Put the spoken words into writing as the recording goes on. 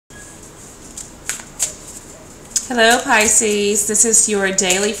Hello Pisces, this is your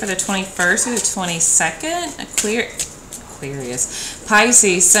daily for the 21st through the 22nd. Aquarius.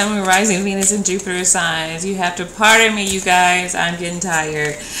 Pisces, Sun, Moon, Rising, Venus, and Jupiter signs. You have to pardon me, you guys. I'm getting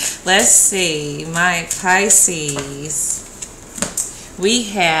tired. Let's see. My Pisces. We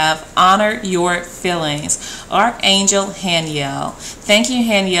have honor your feelings. Archangel Haniel. Thank you,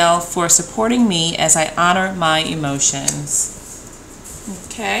 Haniel, for supporting me as I honor my emotions.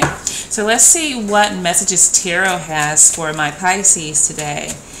 Okay, so let's see what messages Tarot has for my Pisces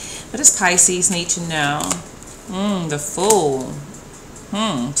today. What does Pisces need to know? The Fool.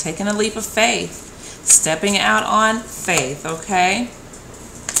 Taking a leap of faith. Stepping out on faith, okay?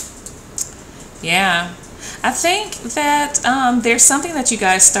 Yeah. I think that there's something that you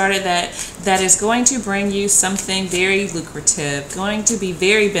guys started that is going to bring you something very lucrative, going to be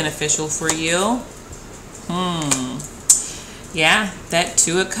very beneficial for you. Yeah, that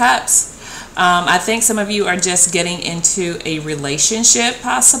Two of Cups. I think some of you are just getting into a relationship,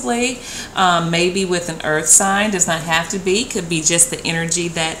 possibly, maybe with an earth sign. Does not have to be. Could be just the energy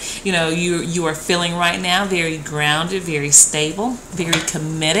that you are feeling right now. Very grounded, very stable, very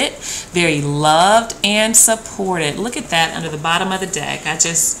committed, very loved and supported. Look at that under the bottom of the deck. I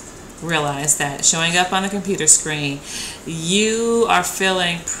just realized that showing up on the computer screen. You are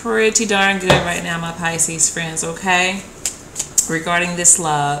feeling pretty darn good right now, my Pisces friends. Okay. Regarding this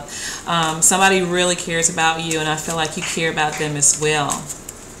love, somebody really cares about you, and I feel like you care about them as well.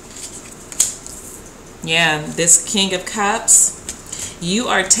 Yeah, this King of Cups, you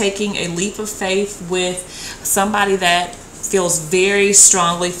are taking a leap of faith with somebody that feels very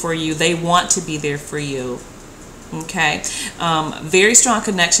strongly for you. They want to be there for you. Okay, very strong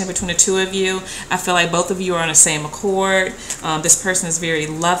connection between the two of you. I feel like both of you are on the same accord. This person is very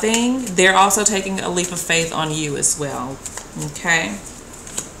loving. They're also taking a leap of faith on you as well. Okay.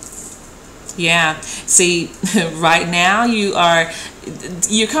 Yeah. See, right now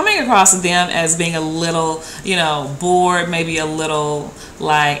you're coming across them as being a little, bored, maybe a little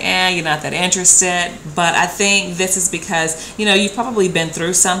like, you're not that interested. But I think this is because, you've probably been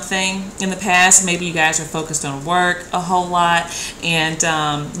through something in the past. Maybe you guys are focused on work a whole lot, and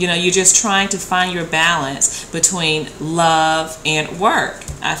you're just trying to find your balance between love and work,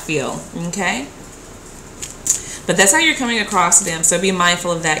 I feel. Okay. But that's how you're coming across them, so be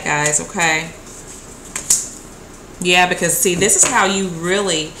mindful of that, guys, okay? Yeah, because see, this is how you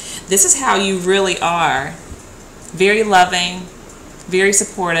really are. Very loving, very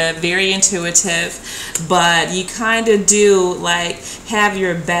supportive, very intuitive, but you kind of do like have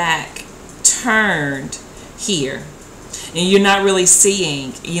your back turned here. And you're not really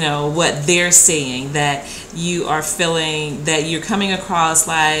seeing, what they're seeing, that you are feeling that you're coming across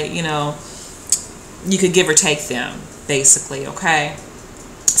like, you could give or take them, basically, okay?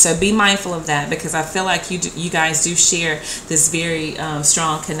 So be mindful of that, because I feel like you guys do share this very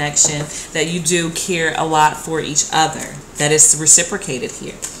strong connection, that you do care a lot for each other, that is reciprocated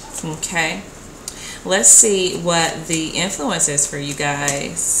here, okay? Let's see what the influence is for you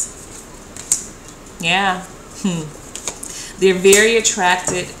guys. Yeah. They're very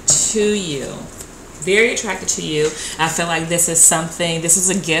attracted to you. Very attracted to you. I feel like this is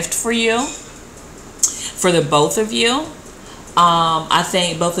a gift for you. For the both of you, I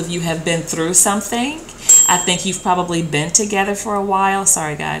think both of you have been through something. I think you've probably been together for a while.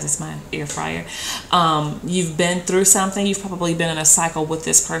 Sorry guys, it's my air fryer. You've been through something. You've probably been in a cycle with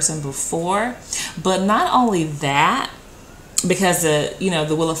this person before. But not only that, because the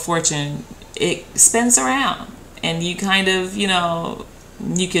Wheel of Fortune, it spins around, and you kind of you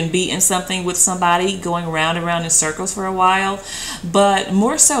can be in something with somebody going round and round in circles for a while. But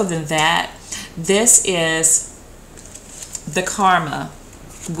more so than that, this is the karma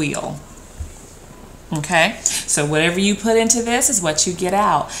wheel. Okay, so whatever you put into this is what you get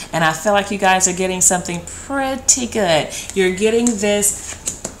out, and I feel like you guys are getting something pretty good. You're getting this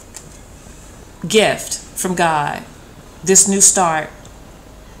gift from God, this new start,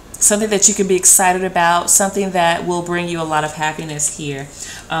 something that you can be excited about, something that will bring you a lot of happiness here.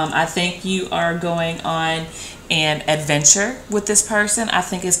 I think you are going on an adventure with this person. I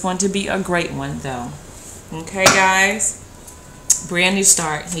think it's going to be a great one, though. Okay, guys? Brand new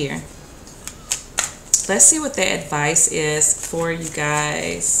start here. Let's see what the advice is for you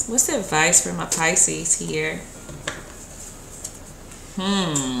guys. What's the advice for my Pisces here?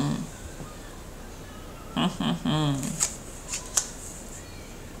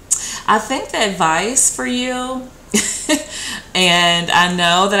 I think the advice for you, and I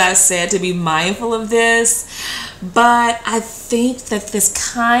know that I said to be mindful of this, but I think that this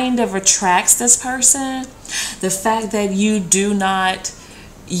kind of attracts this person. The fact that you do not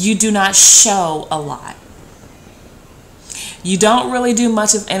show a lot. You don't really do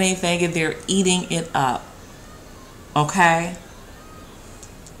much of anything and they're eating it up. Okay?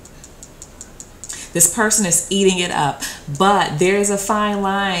 This person is eating it up, but there's a fine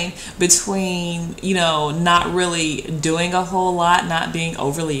line between, you know, not really doing a whole lot, not being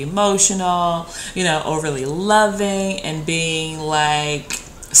overly emotional, you know, overly loving, and being like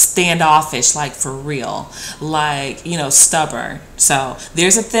standoffish, like for real, like, you know, stubborn. So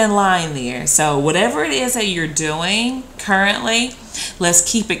there's a thin line there. So whatever it is that you're doing currently, let's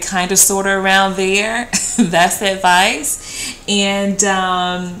keep it kind of sort of around there. That's the advice. And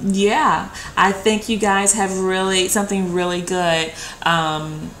yeah, I think you guys have really something really good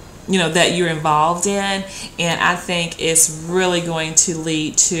you know, that you're involved in, and I think it's really going to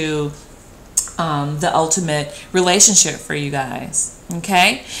lead to the ultimate relationship for you guys.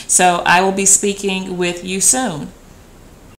 Okay, so I will be speaking with you soon.